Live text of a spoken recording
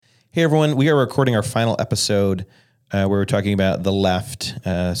Hey everyone, we are recording our final episode where we're talking about the left,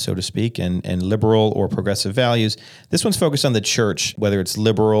 so to speak, and liberal or progressive values. This one's focused on the church, whether it's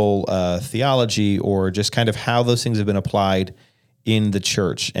liberal theology or just kind of how those things have been applied in the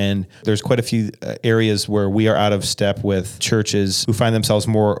church. And there's quite a few areas where we are out of step with churches who find themselves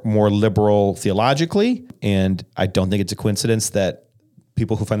more liberal theologically. And I don't think it's a coincidence that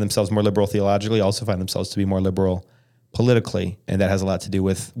people who find themselves more liberal theologically also find themselves to be more liberal politically, and that has a lot to do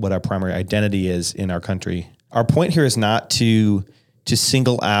with what our primary identity is in our country. Our point here is not to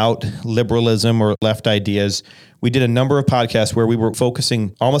single out liberalism or left ideas. We did a number of podcasts where we were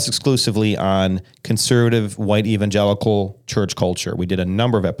focusing almost exclusively on conservative white evangelical church culture. We did a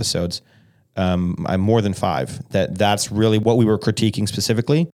number of episodes, more than 5, that's really what we were critiquing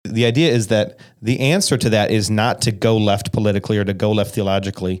specifically. The idea is that the answer to that is not to go left politically or to go left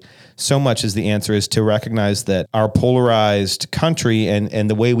theologically, so much as the answer is to recognize that our polarized country and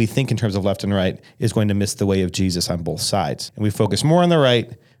the way we think in terms of left and right is going to miss the way of Jesus on both sides. And we focus more on the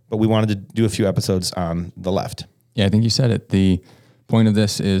right, but we wanted to do a few episodes on the left. Yeah, I think you said it. The point of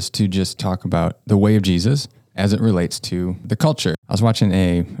this is to just talk about the way of Jesus as it relates to the culture. I was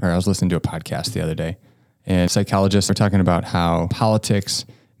listening to a podcast the other day, and psychologists are talking about how politics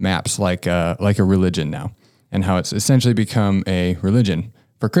maps like a religion now, and how it's essentially become a religion.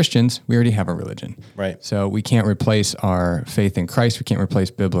 For Christians, we already have a religion. Right. So we can't replace our faith in Christ. We can't replace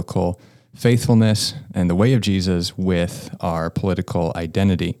biblical faithfulness and the way of Jesus with our political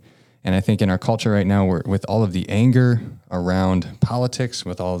identity. And I think in our culture right now, with all of the anger around politics,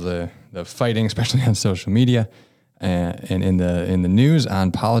 with all the fighting, especially on social media and in the news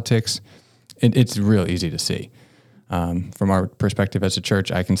on politics, it's real easy to see. From our perspective as a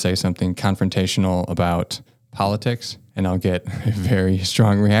church, I can say something confrontational about politics, and I'll get a very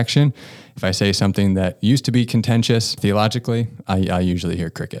strong reaction. If I say something that used to be contentious theologically, I usually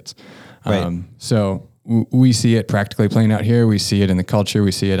hear crickets. Right. So we see it practically playing out here. We see it in the culture.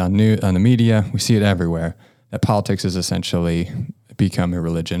 We see it on the media. We see it everywhere. That politics has essentially become a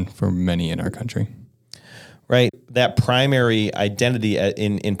religion for many in our country. Right. That primary identity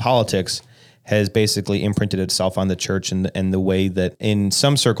in politics has basically imprinted itself on the church and the way that in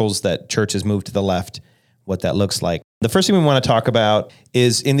some circles that church has moved to the left, what that looks like. The first thing we want to talk about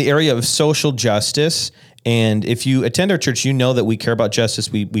is in the area of social justice. And if you attend our church, you know that we care about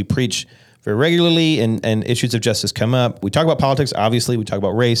justice. We preach very regularly and issues of justice come up. We talk about politics, obviously. We talk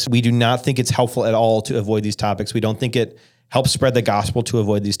about race. We do not think it's helpful at all to avoid these topics. We don't think it helps spread the gospel to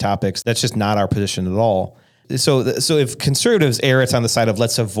avoid these topics. That's just not our position at all. So if conservatives err, it's on the side of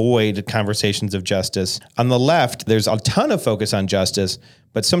let's avoid conversations of justice. On the left, there's a ton of focus on justice,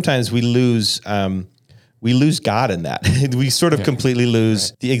 but sometimes we lose God in that. We sort of completely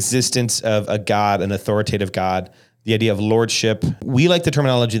lose the existence of a God, an authoritative God, the idea of lordship. We like the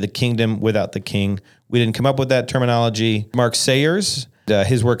terminology, the kingdom without the king. We didn't come up with that terminology. Mark Sayers,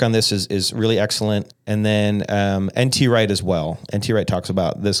 his work on this is really excellent. And then N.T. Wright as well. N.T. Wright talks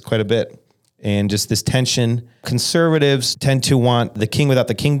about this quite a bit. And just this tension. Conservatives tend to want the king without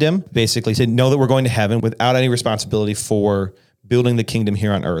the kingdom, basically to know that we're going to heaven without any responsibility for building the kingdom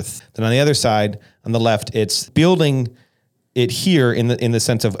here on earth. Then on the other side, on the left, it's building it here in the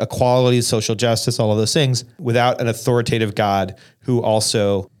sense of equality, social justice, all of those things, without an authoritative God who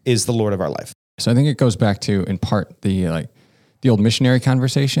also is the Lord of our life. So I think it goes back to, in part, the old missionary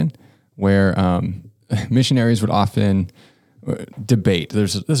conversation, where missionaries would often debate.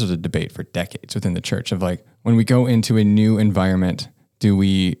 This was a debate for decades within the church of when we go into a new environment, do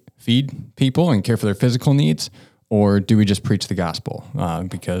we feed people and care for their physical needs, or do we just preach the gospel?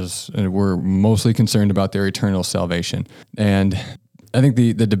 Because we're mostly concerned about their eternal salvation. And I think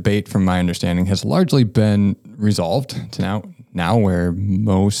the debate, from my understanding, has largely been resolved to now where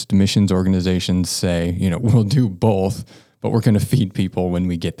most missions organizations say, we'll do both, but we're going to feed people when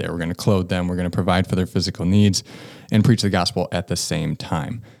we get there. We're going to clothe them. We're going to provide for their physical needs and preach the gospel at the same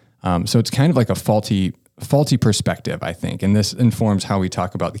time. So it's kind of like a faulty perspective, I think. And this informs how we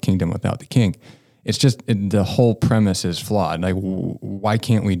talk about the kingdom without the king. It's just the whole premise is flawed. Why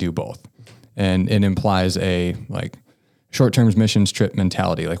can't we do both? And it implies a short-term missions trip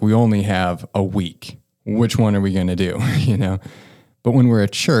mentality. We only have a week. Which one are we going to do? But when we're a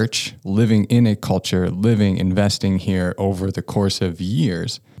church living in a culture, investing here over the course of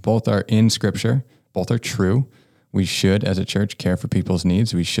years, both are in Scripture, both are true. We should, as a church, care for people's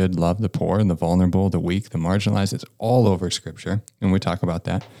needs. We should love the poor and the vulnerable, the weak, the marginalized. It's all over Scripture, and we talk about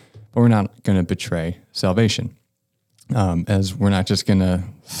that. But we're not going to betray salvation. As we're not just going to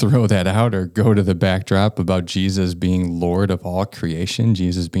throw that out or go to the backdrop about Jesus being Lord of all creation,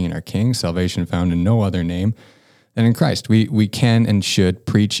 Jesus being our King, salvation found in no other name than in Christ. We can and should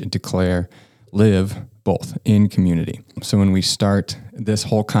preach and declare, live both in community. So when we start this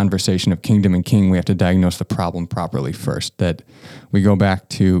whole conversation of kingdom and king, we have to diagnose the problem properly first. That we go back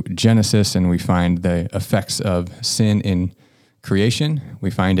to Genesis and we find the effects of sin in creation. We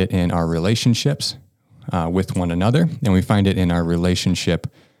find it in our relationships with one another, and we find it in our relationship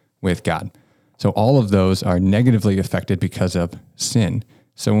with God. So all of those are negatively affected because of sin.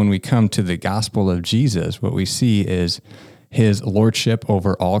 So when we come to the gospel of Jesus, what we see is his lordship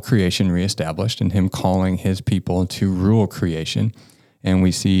over all creation reestablished and him calling his people to rule creation. And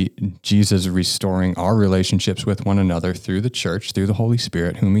we see Jesus restoring our relationships with one another through the church, through the Holy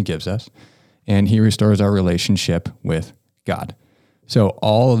Spirit, whom he gives us. And he restores our relationship with God. So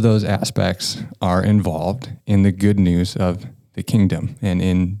all of those aspects are involved in the good news of the kingdom. And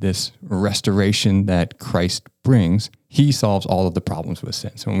in this restoration that Christ brings, he solves all of the problems with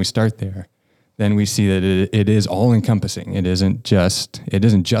sin. So when we start there, then we see that it is all encompassing. It isn't just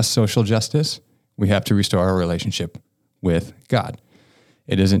social justice. We have to restore our relationship with God.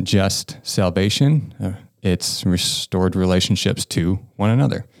 It isn't just salvation. It's restored relationships to one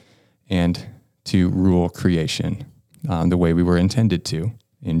another and to rule creation the way we were intended to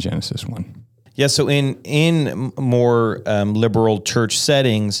in Genesis 1. Yeah, so in more liberal church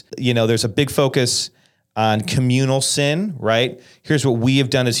settings, there's a big focus on communal sin, right? Here's what we have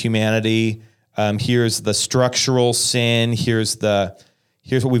done as humanity. Here's the structural sin. Here's what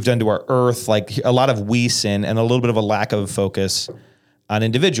we've done to our earth. Like a lot of we sin and a little bit of a lack of focus on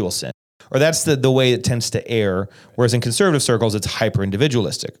individual sin. Or that's the way it tends to err. Whereas in conservative circles, it's hyper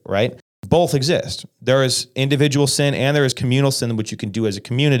individualistic, right? Both exist. There is individual sin and there is communal sin, which you can do as a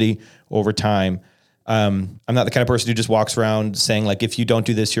community over time. I'm not the kind of person who just walks around saying like, if you don't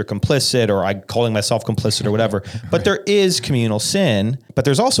do this, you're complicit, or I'm calling myself complicit or whatever. But there is communal sin, but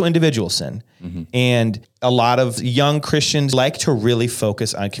there's also individual sin. Mm-hmm. And a lot of young Christians like to really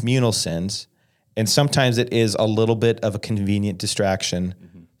focus on communal sins. And sometimes it is a little bit of a convenient distraction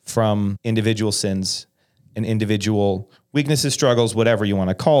from individual sins and individual weaknesses, struggles, whatever you want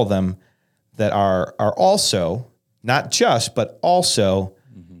to call them, that are also not just, but also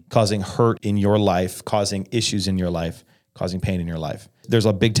causing hurt in your life, causing issues in your life, causing pain in your life. There's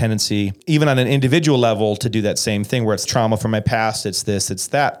a big tendency, even on an individual level, to do that same thing where it's trauma from my past, it's this, it's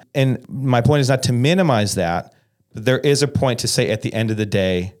that. And my point is not to minimize that, but there is a point to say at the end of the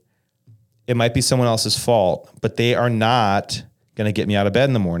day, it might be someone else's fault, but they are not going to get me out of bed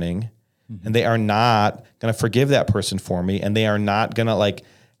in the morning, and they are not going to forgive that person for me, and they are not going to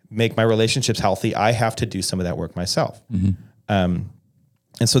make my relationships healthy. I have to do some of that work myself.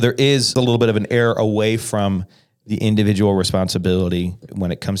 And so there is a little bit of an error away from the individual responsibility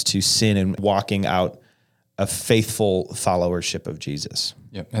when it comes to sin and walking out a faithful followership of Jesus.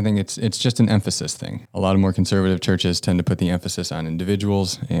 Yep, I think it's just an emphasis thing. A lot of more conservative churches tend to put the emphasis on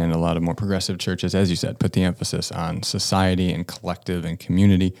individuals, and a lot of more progressive churches, as you said, put the emphasis on society and collective and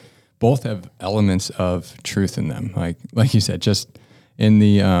community. Both have elements of truth in them. Like you said, just in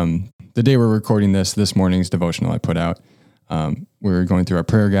the day we're recording this morning's devotional I put out, we're going through our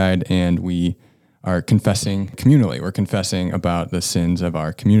prayer guide and we are confessing communally. We're confessing about the sins of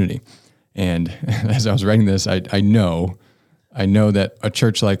our community. And as I was writing this, I know that a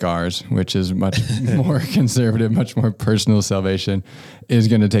church like ours, which is much more conservative, much more personal salvation, is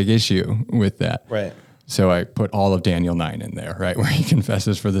going to take issue with that. Right. So I put all of Daniel 9 in there, right, where he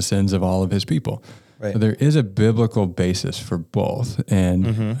confesses for the sins of all of his people. Right. So there is a biblical basis for both.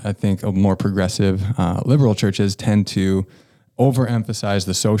 And I think more progressive liberal churches tend to overemphasize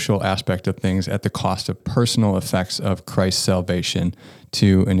the social aspect of things at the cost of personal effects of Christ's salvation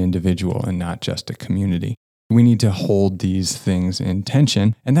to an individual and not just a community. We need to hold these things in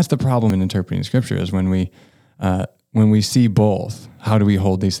tension. And that's the problem in interpreting Scripture is when we see both, how do we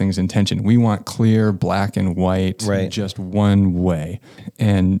hold these things in tension? We want clear, black and white, just one way,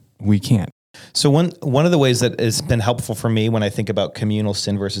 and we can't. So one of the ways that has been helpful for me when I think about communal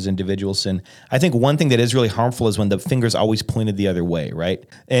sin versus individual sin, I think one thing that is really harmful is when the finger's always pointed the other way, right?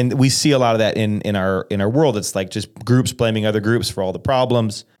 And we see a lot of that in our world. It's like just groups blaming other groups for all the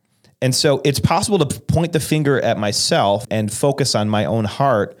problems. And so it's possible to point the finger at myself and focus on my own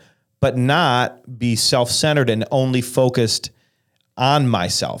heart, but not be self-centered and only focused on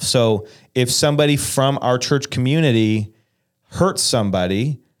myself. So if somebody from our church community hurts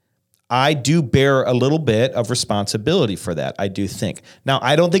somebody, I do bear a little bit of responsibility for that, I do think. Now,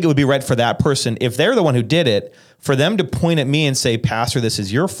 I don't think it would be right for that person, if they're the one who did it, for them to point at me and say, Pastor, this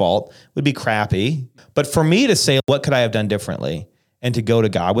is your fault, would be crappy. But for me to say, what could I have done differently? And to go to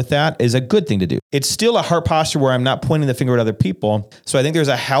God with that is a good thing to do. It's still a heart posture where I'm not pointing the finger at other people. So I think there's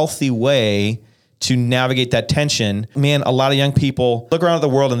a healthy way to navigate that tension. Man, a lot of young people look around at the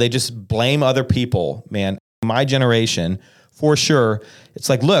world and they just blame other people, man. My generation, for sure, it's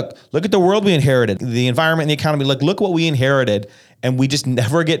like, look at the world we inherited, the environment and the economy. Look what we inherited. And we just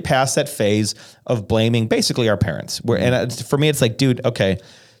never get past that phase of blaming basically our parents. And for me, it's like, dude, okay,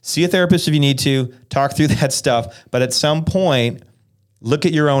 see a therapist if you need to, talk through that stuff. But at some point, look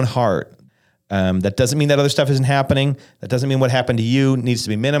at your own heart. That doesn't mean that other stuff isn't happening. That doesn't mean what happened to you needs to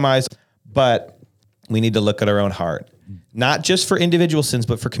be minimized. But we need to look at our own heart, not just for individual sins,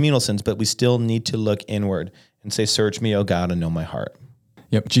 but for communal sins. But we still need to look inward and say, search me, O God, and know my heart.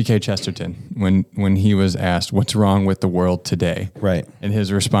 Yep, G.K. Chesterton, when he was asked, what's wrong with the world today? Right. In his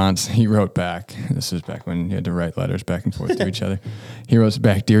response, he wrote back, this is back when you had to write letters back and forth to each other. He wrote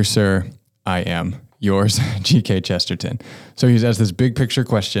back, "Dear sir, I am yours, G.K. Chesterton." So he's asked this big picture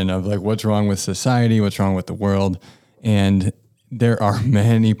question of like, what's wrong with society? What's wrong with the world? And there are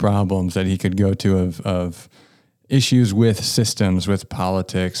many problems that he could go to of issues with systems, with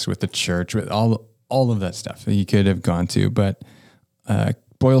politics, with the church, with all of that stuff that he could have gone to. But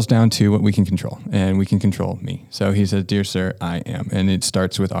boils down to what we can control, and we can control me. So he says, "Dear sir, I am." And it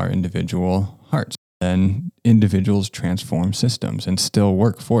starts with our individual hearts. Then individuals transform systems and still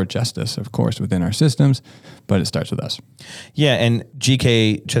work for justice, of course, within our systems, but it starts with us. Yeah, and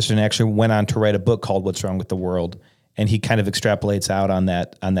G.K. Chesterton actually went on to write a book called What's Wrong with the World, and he kind of extrapolates out on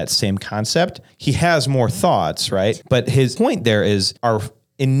that same concept. He has more thoughts, right? But his point there is our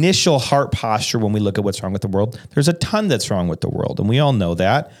initial heart posture when we look at what's wrong with the world. There's a ton that's wrong with the world, and we all know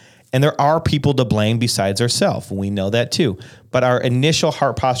that. And there are people to blame besides ourselves. We know that too. But our initial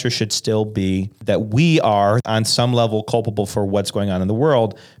heart posture should still be that we are on some level culpable for what's going on in the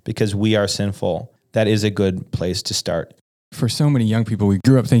world because we are sinful. That is a good place to start. For so many young people, we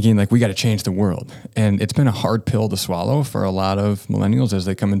grew up thinking like we got to change the world. And it's been a hard pill to swallow for a lot of millennials as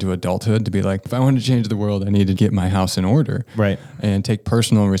they come into adulthood to be like, if I want to change the world, I need to get my house in order. Right. And take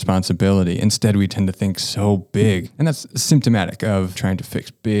personal responsibility. Instead, we tend to think so big. And that's symptomatic of trying to fix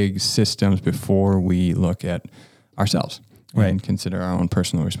big systems before we look at ourselves. Right. And consider our own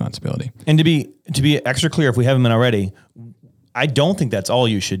personal responsibility. And to be extra clear, if we haven't been already, I don't think that's all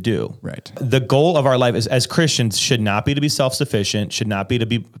you should do. Right. The goal of our life as Christians should not be to be self-sufficient, should not be to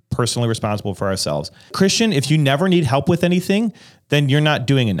be personally responsible for ourselves. Christian, if you never need help with anything, then you're not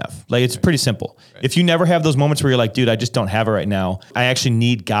doing enough. Like, it's pretty simple. Right. If you never have those moments where you're like, dude, I just don't have it right now. I actually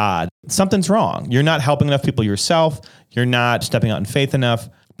need God. Something's wrong. You're not helping enough people yourself. You're not stepping out in faith enough.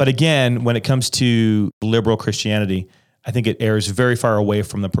 But again, when it comes to liberal Christianity, I think it errs very far away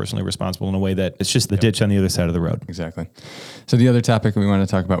from the personally responsible in a way that it's just the ditch on the other side of the road. Exactly. So the other topic we want to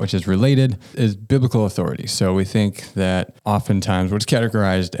talk about, which is related, is biblical authority. So we think that oftentimes what's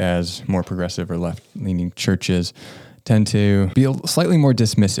categorized as more progressive or left-leaning churches tend to be slightly more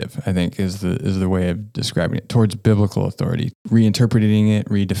dismissive, I think, is the way of describing it, towards biblical authority, reinterpreting it,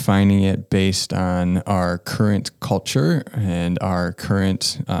 redefining it based on our current culture and our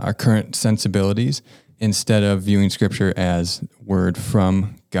current sensibilities, instead of viewing Scripture as word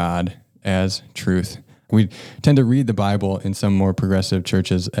from God, as truth. We tend to read the Bible in some more progressive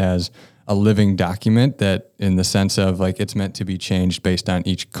churches as a living document that, in the sense of like it's meant to be changed based on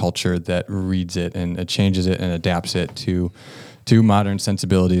each culture that reads it and it changes it and adapts it to modern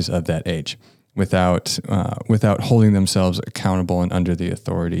sensibilities of that age, without holding themselves accountable and under the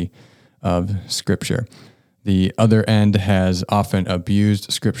authority of Scripture. The other end has often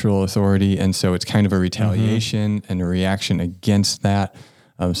abused scriptural authority, and so it's kind of a retaliation and a reaction against that,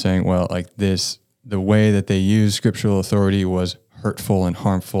 of saying, well, like this, the way that they use scriptural authority was hurtful and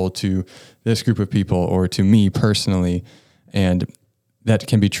harmful to this group of people or to me personally, and that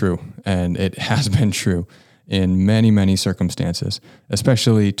can be true, and it has been true in many, many circumstances,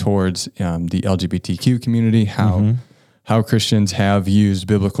 especially towards the LGBTQ community, how Christians have used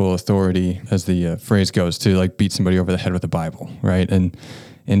biblical authority, as the phrase goes, to like beat somebody over the head with the Bible, right? And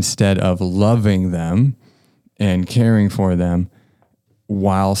instead of loving them and caring for them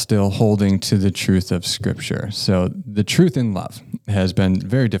while still holding to the truth of Scripture. So the truth in love has been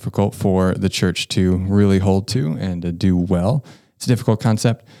very difficult for the church to really hold to and to do well. It's a difficult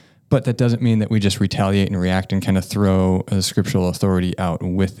concept, but that doesn't mean that we just retaliate and react and kind of throw a scriptural authority out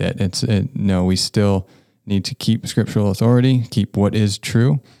with it. No, we still need to keep scriptural authority, keep what is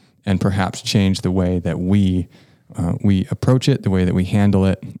true, and perhaps change the way that we approach it, the way that we handle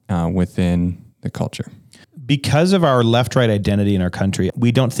it within the culture. Because of our left-right identity in our country,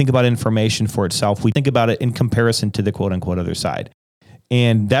 we don't think about information for itself. We think about it in comparison to the quote-unquote other side.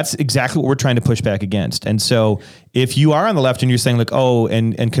 And that's exactly what we're trying to push back against. And so if you are on the left and you're saying like, oh,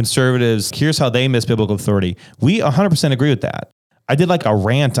 and conservatives, here's how they miss biblical authority, we 100% agree with that. I did like a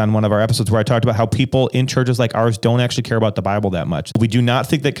rant on one of our episodes where I talked about how people in churches like ours don't actually care about the Bible that much. We do not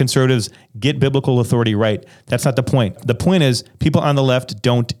think that conservatives get biblical authority right. That's not the point. The point is people on the left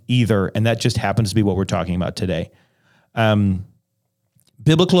don't either. And that just happens to be what we're talking about today.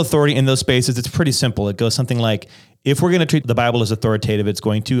 Biblical authority in those spaces, it's pretty simple. It goes something like, if we're going to treat the Bible as authoritative, it's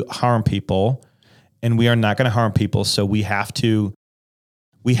going to harm people, and we are not going to harm people. So we have to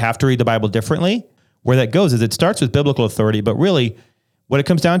read the Bible differently. Where that goes is it starts with biblical authority, but really what it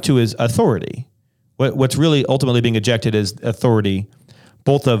comes down to is authority. What's really ultimately being ejected is authority,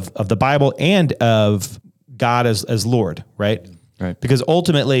 both of the Bible and of God as Lord, right? Right. Because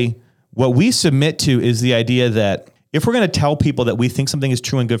ultimately what we submit to is the idea that if we're going to tell people that we think something is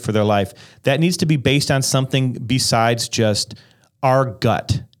true and good for their life, that needs to be based on something besides just our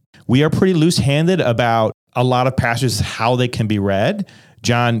gut. We are pretty loose-handed about a lot of passages, how they can be read.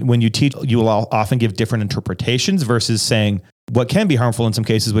 John, when you teach, you will often give different interpretations versus saying what can be harmful in some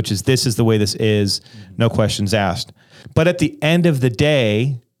cases, which is this is the way this is, no questions asked. But at the end of the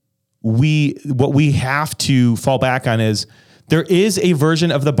day, what we have to fall back on is there is a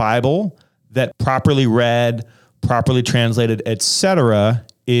version of the Bible that properly read, properly translated, etc.,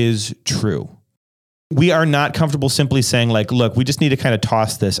 is true. We are not comfortable simply saying like, look, we just need to kind of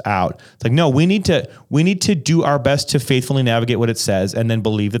toss this out. It's like, no, we need to do our best to faithfully navigate what it says and then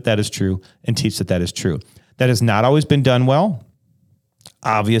believe that that is true and teach that that is true. That has not always been done well.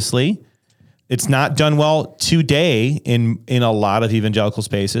 Obviously, it's not done well today in a lot of evangelical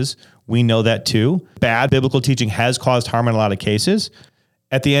spaces. We know that too. Bad biblical teaching has caused harm in a lot of cases.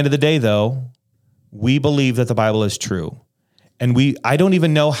 At the end of the day, though, we believe that the Bible is true. And I don't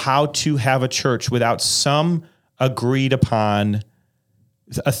even know how to have a church without some agreed upon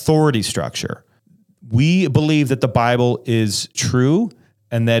authority structure. We believe that the Bible is true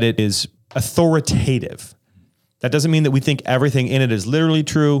and that it is authoritative. That doesn't mean that we think everything in it is literally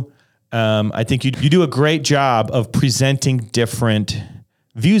true. I think you do a great job of presenting different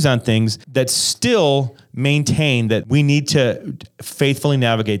views on things that still maintain that we need to faithfully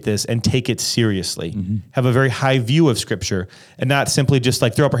navigate this and take it seriously, have a very high view of Scripture, and not simply just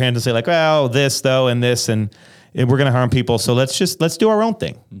like throw up our hands and say like, well, this though, and this, and we're going to harm people. So let's do our own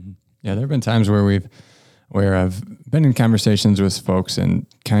thing. Mm-hmm. Yeah. There've been times where I've been in conversations with folks and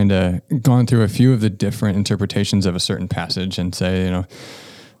kind of gone through a few of the different interpretations of a certain passage and say,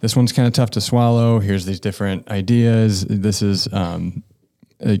 this one's kind of tough to swallow. Here's these different ideas. This is,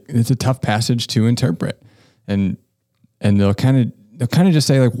 it's a tough passage to interpret, and they'll kind of just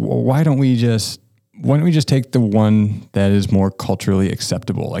say like, well, why don't we just take the one that is more culturally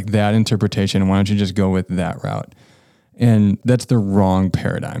acceptable, like that interpretation, and why don't you just go with that route? And that's the wrong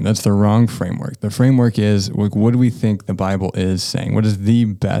paradigm. That's the wrong framework. The framework is, like, what do we think the Bible is saying? What is the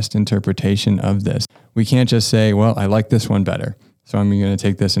best interpretation of this? We can't just say, well, I like this one better, so I'm going to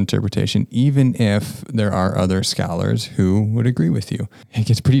take this interpretation, even if there are other scholars who would agree with you. It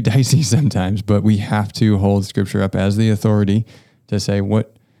gets pretty dicey sometimes, but we have to hold Scripture up as the authority to say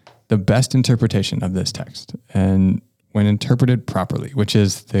what the best interpretation of this text, and when interpreted properly, which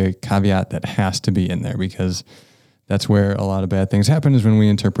is the caveat that has to be in there, because that's where a lot of bad things happen, is when we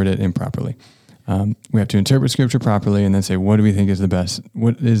interpret it improperly. We have to interpret Scripture properly and then say, what do we think is the best?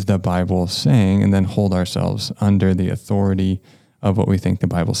 What is the Bible saying? And then hold ourselves under the authority of what we think the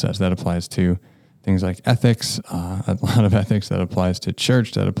Bible says. That applies to things like ethics, a lot of ethics. That applies to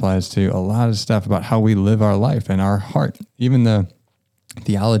church. That applies to a lot of stuff about how we live our life and our heart. Even the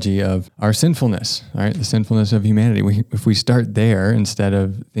theology of our sinfulness, right? The sinfulness of humanity. If we start there instead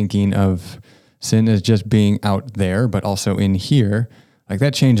of thinking of sin as just being out there, but also in here, like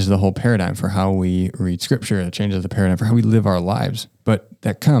that changes the whole paradigm for how we read Scripture. It changes the paradigm for how we live our lives. But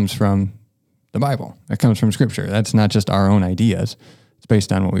that comes from the Bible. That comes from Scripture. That's not just our own ideas. It's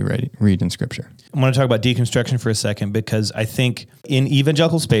based on what we read in Scripture. I want to talk about deconstruction for a second, because I think in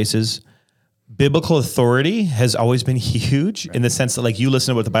evangelical spaces, biblical authority has always been huge, in the sense that like you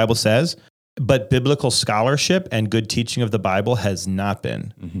listen to what the Bible says, but biblical scholarship and good teaching of the Bible has not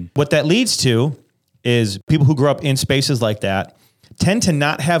been. Mm-hmm. What that leads to is people who grow up in spaces like that tend to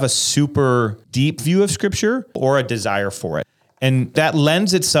not have a super deep view of Scripture or a desire for it. And that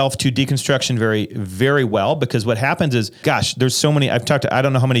lends itself to deconstruction very, very well, because what happens is, gosh, there's so many, I've talked to, I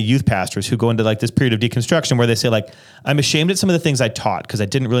don't know how many youth pastors who go into like this period of deconstruction where they say like, I'm ashamed at some of the things I taught because I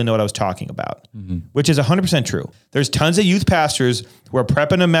didn't really know what I was talking about, which is 100% true. There's tons of youth pastors who are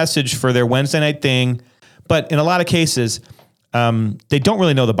prepping a message for their Wednesday night thing, but in a lot of cases, they don't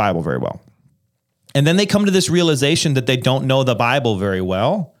really know the Bible very well. And then they come to this realization that they don't know the Bible very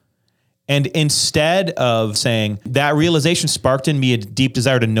well. And instead of saying that realization sparked in me a deep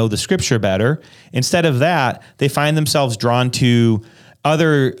desire to know the scripture better, instead of that, they find themselves drawn to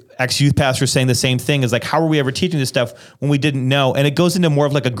other ex-youth pastors saying the same thing, is like, how are we ever teaching this stuff when we didn't know? And it goes into more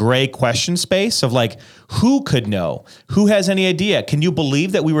of like a gray question space of like, who could know? Who has any idea? Can you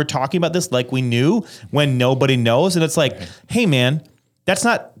believe that we were talking about this like we knew when nobody knows? And it's like, hey man, that's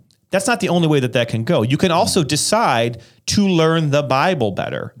not the only way that can go. You can also decide to learn the Bible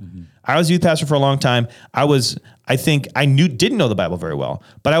better. Mm-hmm. I was a youth pastor for a long time. Didn't know the Bible very well,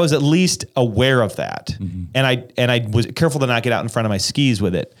 but I was at least aware of that. Mm-hmm. And I was careful to not get out in front of my skis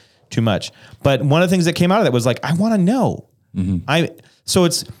with it too much. But one of the things that came out of that was like, I want to know. Mm-hmm. So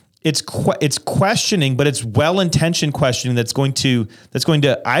it's questioning, but it's well-intentioned questioning that's going to,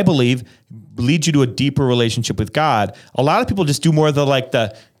 I believe, lead you to a deeper relationship with God. A lot of people just do more of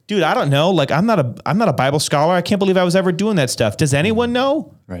dude, I don't know. Like, I'm not a Bible scholar. I can't believe I was ever doing that stuff. Does anyone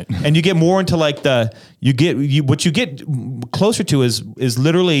know? Right. And you get more into like what you get closer to is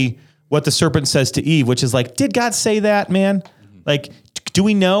literally what the serpent says to Eve, which is like, did God say that, man? Like, do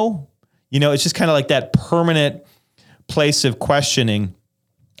we know? It's just kind of like that permanent place of questioning.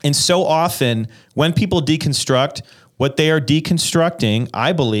 And so often when people deconstruct, what they are deconstructing,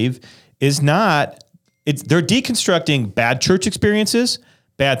 I believe, they're deconstructing bad church experiences,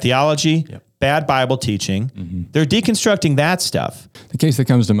 bad theology, bad Bible teaching. Mm-hmm. They're deconstructing that stuff. The case that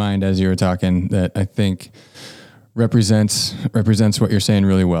comes to mind as you were talking that I think represents what you're saying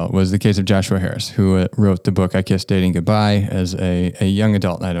really well was the case of Joshua Harris, who wrote the book I Kissed Dating Goodbye as a young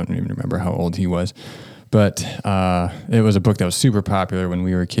adult. I don't even remember how old he was, but it was a book that was super popular when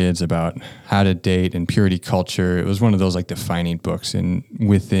we were kids about how to date and purity culture. It was one of those like defining books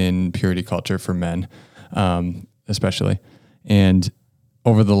within purity culture for men, especially. And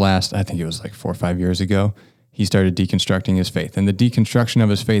over the last, I think it was like 4 or 5 years ago, he started deconstructing his faith. And the deconstruction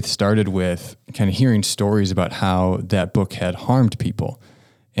of his faith started with kind of hearing stories about how that book had harmed people.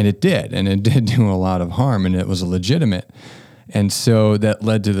 And it did do a lot of harm, and it was legitimate. And so that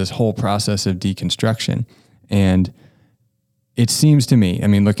led to this whole process of deconstruction. And it seems to me, I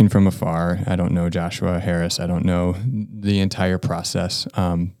mean, looking from afar, I don't know Joshua Harris, I don't know the entire process,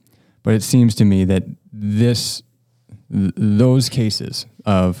 but it seems to me that those cases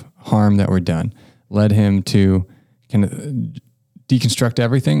of harm that were done led him to kind of deconstruct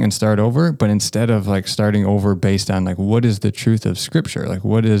everything and start over. But instead of like starting over based on like, what is the truth of scripture? Like,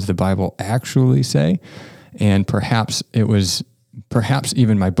 what does the Bible actually say? And perhaps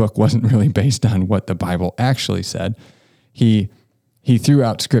even my book wasn't really based on what the Bible actually said. He threw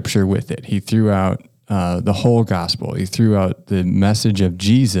out scripture with it. He threw out the whole gospel. He threw out the message of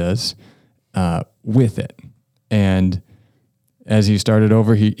Jesus with it. And as he started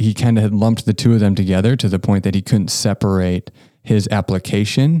over, he kind of had lumped the two of them together to the point that he couldn't separate his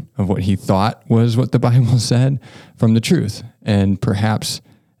application of what he thought was what the Bible said from the truth. And perhaps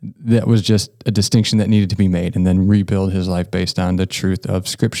that was just a distinction that needed to be made, and then rebuild his life based on the truth of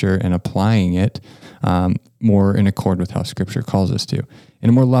Scripture and applying it more in accord with how Scripture calls us to, in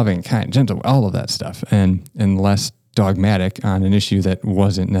a more loving, kind, gentle, all of that stuff, and less dogmatic on an issue that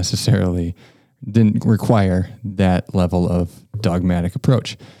didn't require that level of dogmatic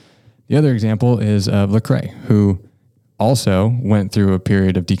approach. The other example is of Lecrae, who also went through a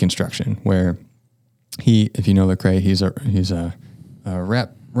period of deconstruction where if you know Lecrae, he's a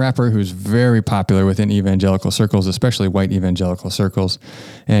rapper who's very popular within evangelical circles, especially white evangelical circles.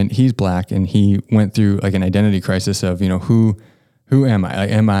 And he's black, and he went through like an identity crisis of, who am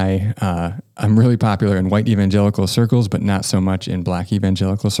I? I'm really popular in white evangelical circles, but not so much in black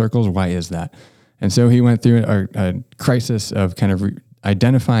evangelical circles. Why is that? And so he went through a crisis of kind of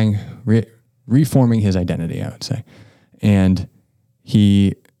reforming his identity, I would say. And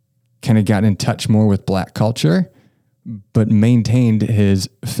he kind of got in touch more with black culture, but maintained his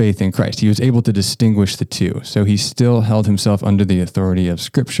faith in Christ. He was able to distinguish the two. So he still held himself under the authority of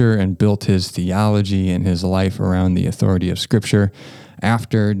Scripture and built his theology and his life around the authority of Scripture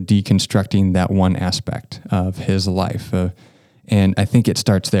after deconstructing that one aspect of his life. And I think it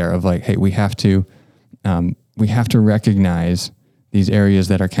starts there of like, hey, we have to recognize these areas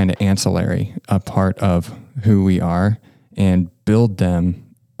that are kind of ancillary, a part of who we are, and build them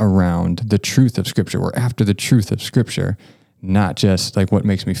around the truth of Scripture. We're after the truth of Scripture, not just like what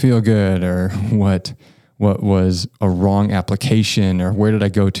makes me feel good or what was a wrong application or where did I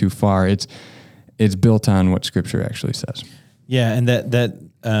go too far. It's built on what Scripture actually says. Yeah, and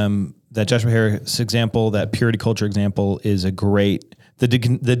that Joshua Harris example, that purity culture example, is a great the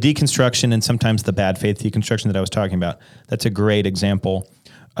deconstruction and sometimes the bad faith deconstruction that I was talking about. That's a great example.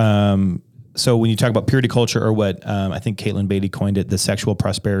 So when you talk about purity culture, or what I think Caitlin Beatty coined it, the sexual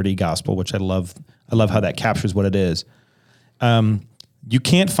prosperity gospel, which I love how that captures what it is. You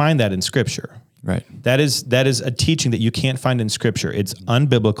can't find that in Scripture. Right. That is a teaching that you can't find in Scripture. It's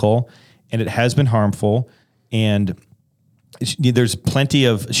unbiblical, and it has been harmful. And there's plenty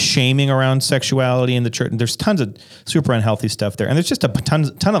of shaming around sexuality in the church. And there's tons of super unhealthy stuff there. And there's just a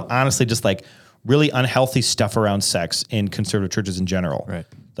ton of honestly just like really unhealthy stuff around sex in conservative churches in general. Right.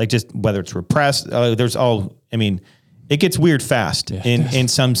 Like just whether it's repressed, it gets weird fast in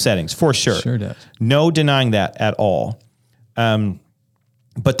some settings, for sure. Sure does. No denying that at all.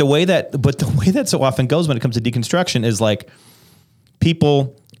 But the way that so often goes when it comes to deconstruction is like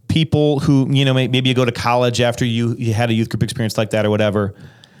people who, maybe you go to college after you had a youth group experience like that or whatever.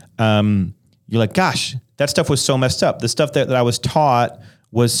 You're like, gosh, that stuff was so messed up. The stuff that I was taught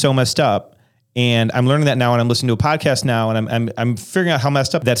was so messed up. And I'm learning that now, and I'm listening to a podcast now, and I'm figuring out how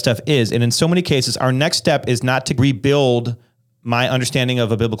messed up that stuff is. And in so many cases, our next step is not to rebuild my understanding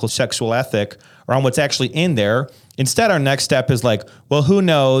of a biblical sexual ethic or on what's actually in there. Instead, our next step is like, well, who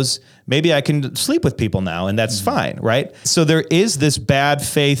knows? Maybe I can sleep with people now, and that's fine, right? So there is this bad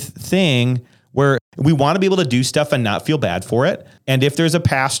faith thing where we want to be able to do stuff and not feel bad for it. And if there's a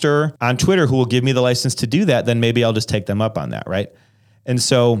pastor on Twitter who will give me the license to do that, then maybe I'll just take them up on that, right? And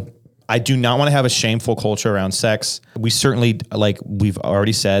so I do not want to have a shameful culture around sex. We certainly, like we've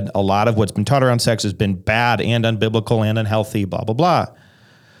already said, a lot of what's been taught around sex has been bad and unbiblical and unhealthy, blah, blah, blah.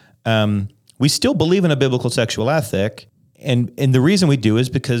 We still believe in a biblical sexual ethic. And the reason we do is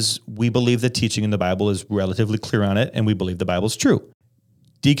because we believe the teaching in the Bible is relatively clear on it, and we believe the Bible's true.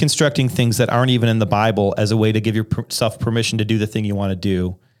 Deconstructing things that aren't even in the Bible as a way to give yourself permission to do the thing you want to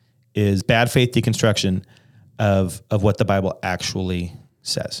do is bad faith deconstruction of what the Bible actually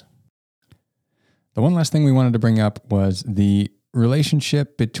says. The one last thing we wanted to bring up was the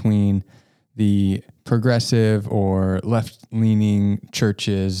relationship between the progressive or left-leaning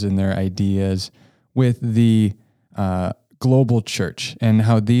churches and their ideas with the global church, and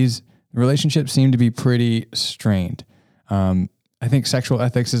how these relationships seem to be pretty strained. I think sexual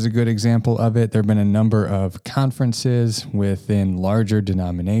ethics is a good example of it. There have been a number of conferences within larger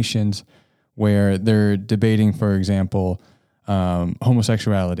denominations where they're debating, for example,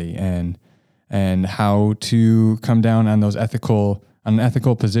 homosexuality and how to come down on an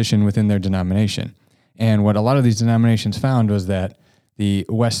ethical position within their denomination. And what a lot of these denominations found was that the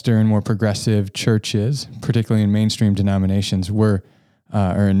Western, more progressive churches, particularly in mainstream denominations, or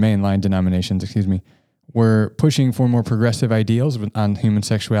in mainline denominations, were pushing for more progressive ideals on human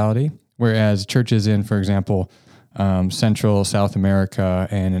sexuality, whereas churches in, for example, Central, South America,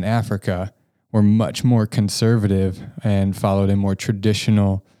 and in Africa were much more conservative and followed a more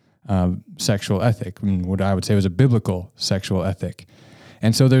traditional sexual ethic, what I would say was a biblical sexual ethic.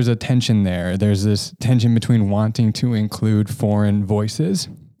 And so there's a tension there. There's this tension between wanting to include foreign voices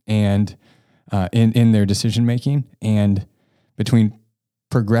and in their decision making, and between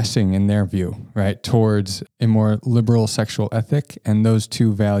progressing in their view, right, towards a more liberal sexual ethic. And those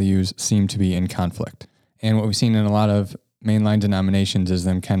two values seem to be in conflict. And what we've seen in a lot of mainline denominations is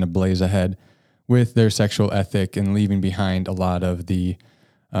them kind of blaze ahead with their sexual ethic and leaving behind a lot of the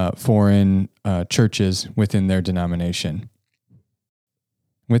foreign churches within their denomination.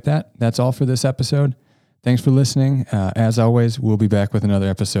 With that, that's all for this episode. Thanks for listening. As always, we'll be back with another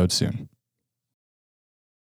episode soon.